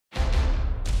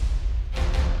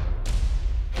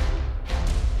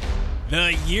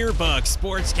The Yearbook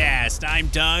Sportscast. I'm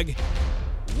Doug.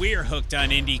 We're hooked on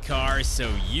IndyCar,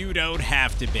 so you don't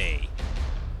have to be.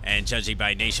 And judging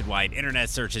by nationwide internet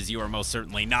searches, you are most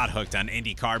certainly not hooked on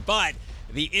IndyCar. But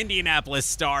the Indianapolis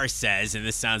Star says, and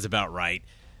this sounds about right,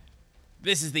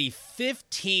 this is the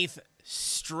 15th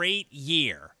straight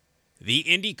year the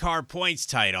IndyCar points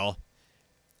title.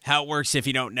 How it works, if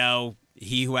you don't know,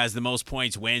 he who has the most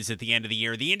points wins at the end of the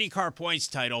year. The IndyCar points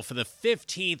title for the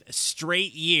 15th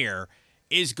straight year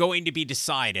is going to be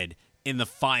decided in the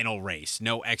final race.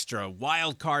 No extra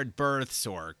wild card berths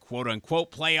or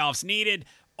quote-unquote playoffs needed.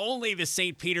 Only the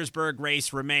St. Petersburg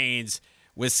race remains,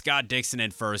 with Scott Dixon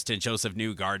in first and Josef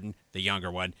Newgarden, the younger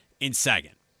one, in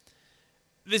second.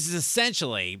 This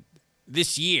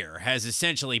year has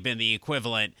essentially been the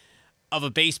equivalent of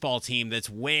a baseball team that's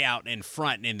way out in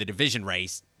front in the division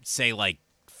race, say like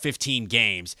 15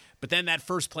 games, but then that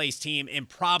first place team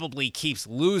improbably keeps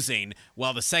losing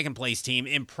while the second place team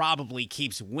improbably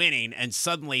keeps winning, and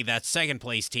suddenly that second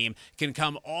place team can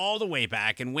come all the way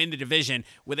back and win the division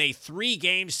with a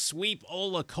 3-game sweep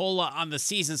Ola Cola on the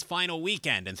season's final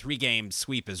weekend. And 3-game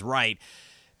sweep is right,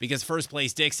 because first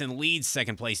place Dixon leads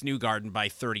second place Newgarden by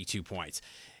 32 points.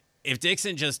 If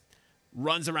Dixon just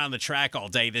runs around the track all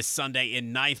day this Sunday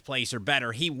in 9th place or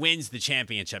better, he wins the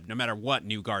championship no matter what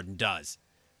Newgarden does.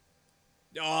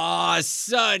 Oh,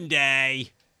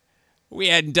 Sunday. We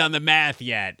hadn't done the math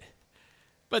yet.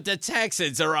 But the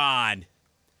Texans are on.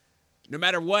 No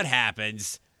matter what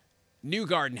happens,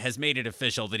 Newgarden has made it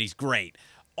official that he's great.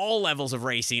 All levels of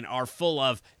racing are full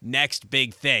of next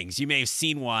big things. You may have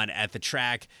seen one at the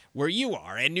track where you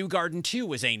are, and Newgarden too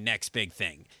was a next big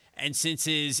thing. And since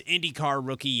his IndyCar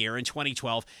rookie year in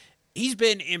 2012, he's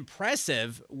been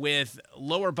impressive with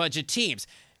lower budget teams.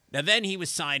 Now, then he was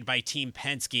signed by Team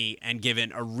Penske and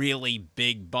given a really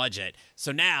big budget.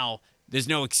 So now there's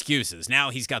no excuses. Now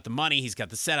he's got the money, he's got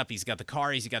the setup, he's got the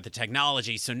car, he's got the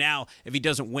technology. So now if he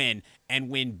doesn't win and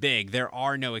win big, there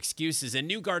are no excuses.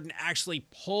 And Newgarden actually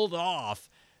pulled off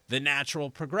the natural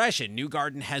progression.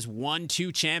 Newgarden has won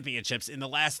 2 championships in the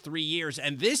last 3 years.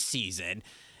 And this season,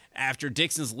 after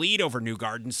Dixon's lead over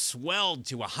Newgarden swelled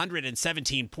to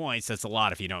 117 points, that's a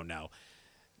lot if you don't know,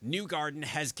 Newgarden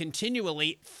has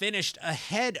continually finished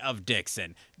ahead of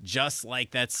Dixon, just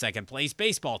like that second-place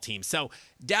baseball team. So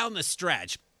down the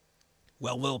stretch,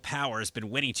 well, Will Power has been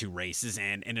winning 2 races,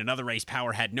 and in another race,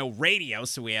 Power had no radio,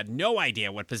 so he had no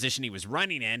idea what position he was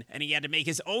running in, and he had to make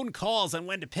his own calls on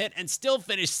when to pit and still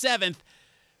finish 7th.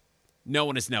 No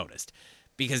one has noticed,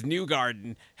 because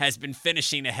Newgarden has been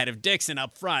finishing ahead of Dixon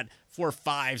up front for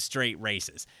 5 straight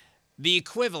races. The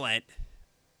equivalent,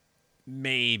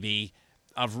 maybe,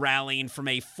 of rallying from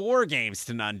a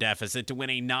 4-games-to-none deficit to win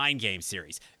a 9-game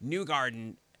series.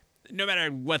 Newgarden, no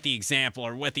matter what the example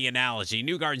or what the analogy,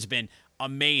 Newgarden's been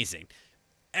amazing.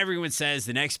 Everyone says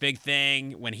the next big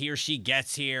thing when he or she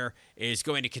gets here is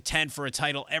going to contend for a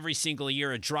title every single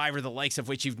year, a driver the likes of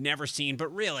which you've never seen.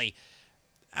 But really,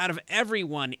 out of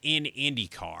everyone in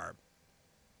IndyCar,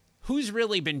 who's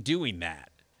really been doing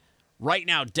that? Right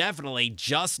now, definitely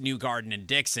just Newgarden and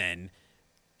Dixon,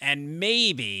 and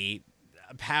maybe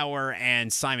Power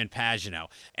and Simon Pagenaud.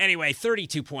 Anyway,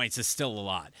 32 points is still a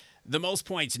lot. The most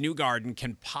points Newgarden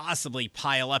can possibly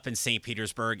pile up in St.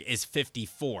 Petersburg is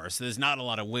 54, so there's not a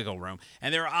lot of wiggle room.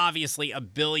 And there are obviously a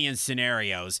billion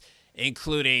scenarios,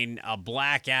 including a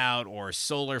blackout or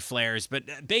solar flares.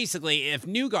 But basically, if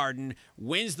Newgarden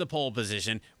wins the pole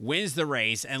position, wins the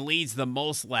race, and leads the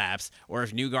most laps, or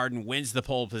if Newgarden wins the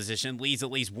pole position, leads at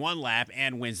least 1 lap,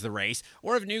 and wins the race,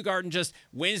 or if Newgarden just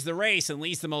wins the race and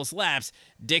leads the most laps,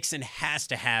 Dixon has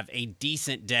to have a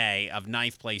decent day of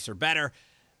 9th place or better,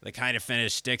 the kind of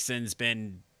finish Dixon's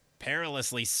been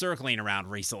perilously circling around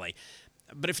recently.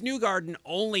 But if Newgarden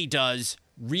only does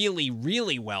really,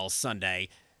 really well Sunday,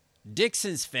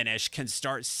 Dixon's finish can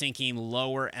start sinking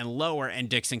lower and lower, and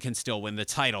Dixon can still win the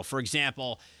title. For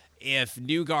example, if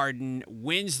Newgarden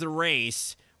wins the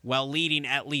race while leading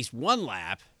at least 1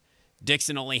 lap,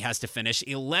 Dixon only has to finish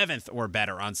 11th or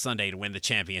better on Sunday to win the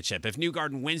championship. If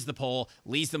Newgarden wins the pole,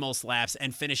 leads the most laps,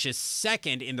 and finishes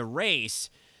 2nd in the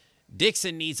race,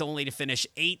 Dixon needs only to finish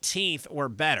 18th or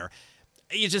better.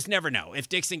 You just never know. If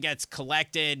Dixon gets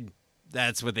collected,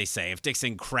 that's what they say. If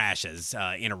Dixon crashes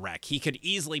in a wreck, he could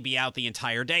easily be out the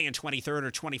entire day in 23rd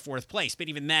or 24th place. But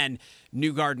even then,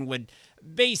 Newgarden would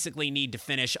basically need to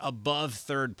finish above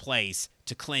 3rd place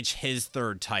to clinch his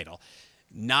 3rd title.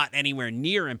 Not anywhere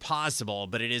near impossible,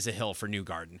 but it is a hill for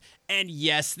Newgarden. And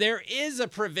yes, there is a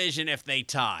provision if they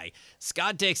tie.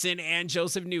 Scott Dixon and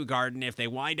Josef Newgarden, if they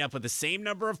wind up with the same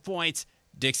number of points,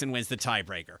 Dixon wins the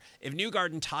tiebreaker. If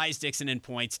Newgarden ties Dixon in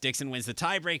points, Dixon wins the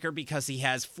tiebreaker because he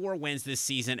has 4 wins this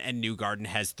season and Newgarden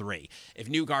has 3. If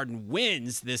Newgarden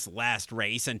wins this last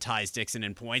race and ties Dixon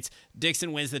in points,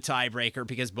 Dixon wins the tiebreaker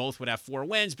because both would have 4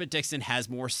 wins, but Dixon has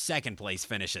more second-place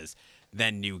finishes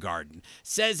than Newgarden.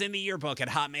 Says in the yearbook at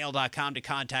hotmail.com to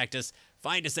contact us.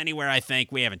 Find us anywhere, I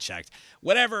think. We haven't checked.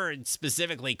 Whatever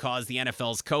specifically caused the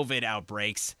NFL's COVID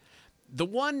outbreaks, the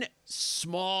one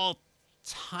small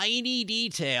tiny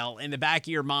detail in the back of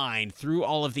your mind through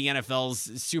all of the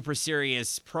NFL's super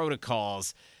serious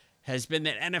protocols has been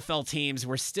that NFL teams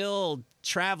were still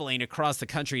traveling across the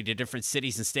country to different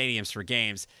cities and stadiums for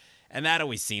games, and that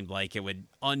always seemed like it would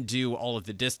undo all of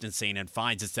the distancing and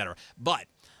fines, etc. But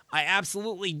I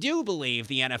absolutely do believe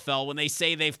the NFL when they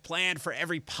say they've planned for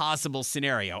every possible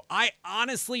scenario. I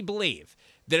honestly believe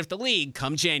that if the league,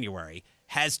 come January,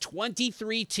 has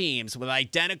 23 teams with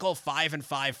identical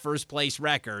 5-5 first-place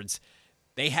records,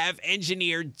 they have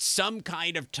engineered some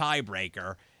kind of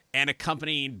tiebreaker and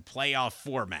accompanying playoff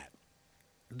format.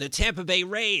 The Tampa Bay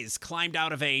Rays climbed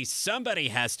out of a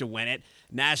somebody-has-to-win-it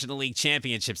National League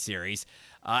Championship Series.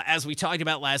 As we talked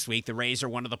about last week, the Rays are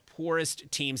one of the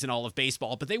poorest teams in all of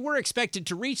baseball, but they were expected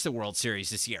to reach the World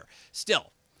Series this year.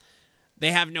 Still,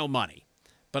 they have no money.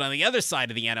 But on the other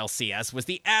side of the NLCS was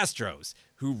the Astros,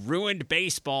 who ruined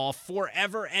baseball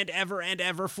forever and ever and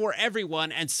ever for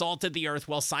everyone and salted the earth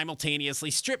while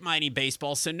simultaneously strip mining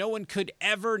baseball so no one could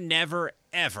ever, never,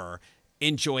 ever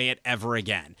enjoy it ever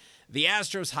again. The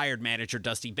Astros hired manager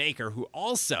Dusty Baker, who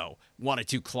also wanted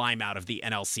to climb out of the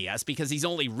NLCS because he's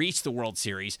only reached the World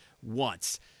Series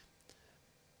once.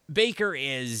 Baker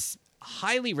is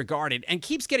highly regarded and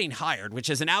keeps getting hired, which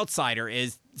as an outsider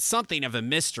is something of a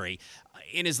mystery.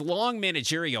 In his long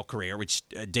managerial career, which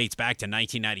dates back to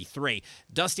 1993,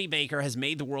 Dusty Baker has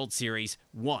made the World Series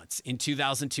once in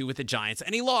 2002 with the Giants,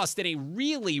 and he lost in a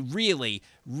really, really,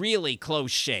 really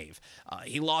close shave.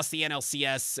 He lost the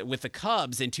NLCS with the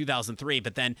Cubs in 2003,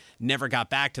 but then never got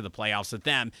back to the playoffs with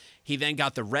them. He then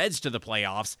got the Reds to the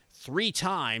playoffs 3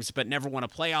 times, but never won a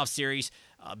playoff series.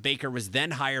 Baker was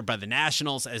then hired by the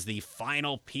Nationals as the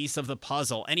final piece of the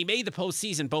puzzle, and he made the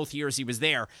postseason both years he was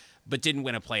there, but didn't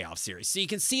win a playoff series. So you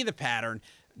can see the pattern.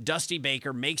 Dusty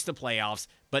Baker makes the playoffs,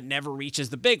 but never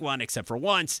reaches the big one except for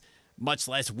once, much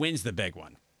less wins the big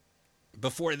one.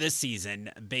 Before this season,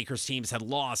 Baker's teams had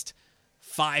lost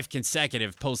 5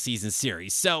 consecutive postseason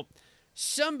series. So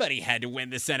somebody had to win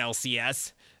this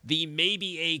NLCS. The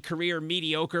maybe a career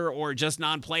mediocre or just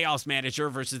non-playoffs manager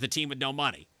versus the team with no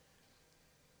money.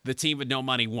 The team with no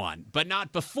money won, but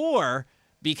not before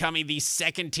becoming the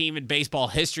second team in baseball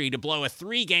history to blow a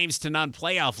 3-games-to-none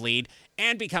playoff lead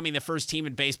and becoming the first team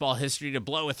in baseball history to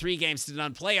blow a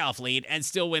 3-games-to-none playoff lead and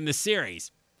still win the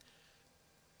series.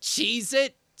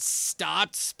 Cheez-It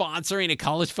stopped sponsoring a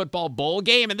college football bowl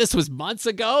game, and this was months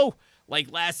ago,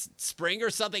 like last spring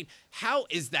or something. How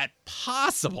is that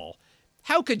possible?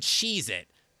 How could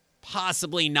Cheez-It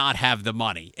possibly not have the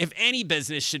money? If any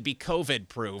business should be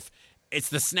COVID-proof, it's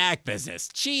the snack business.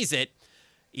 Cheez-It,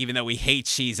 even though we hate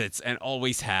Cheez-Its and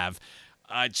always have,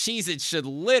 Cheez-It should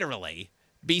literally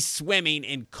be swimming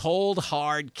in cold,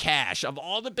 hard cash. Of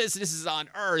all the businesses on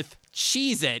earth,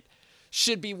 Cheez-It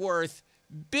should be worth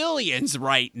billions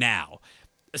right now.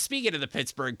 Speaking of the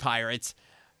Pittsburgh Pirates,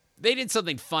 they did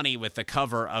something funny with the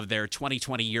cover of their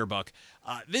 2020 yearbook.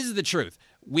 This is the truth.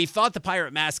 We thought the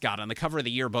pirate mascot on the cover of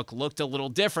the yearbook looked a little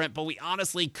different, but we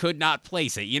honestly could not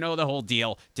place it. You know the whole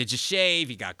deal. Did you shave?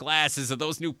 You got glasses? Are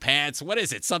those new pants? What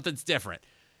is it? Something's different.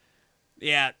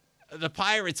 Yeah, the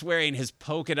pirate's wearing his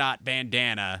polka dot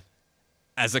bandana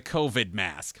as a COVID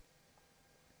mask.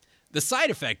 The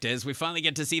side effect is we finally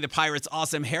get to see the pirate's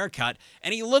awesome haircut,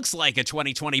 and he looks like a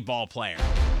 2020 ball player.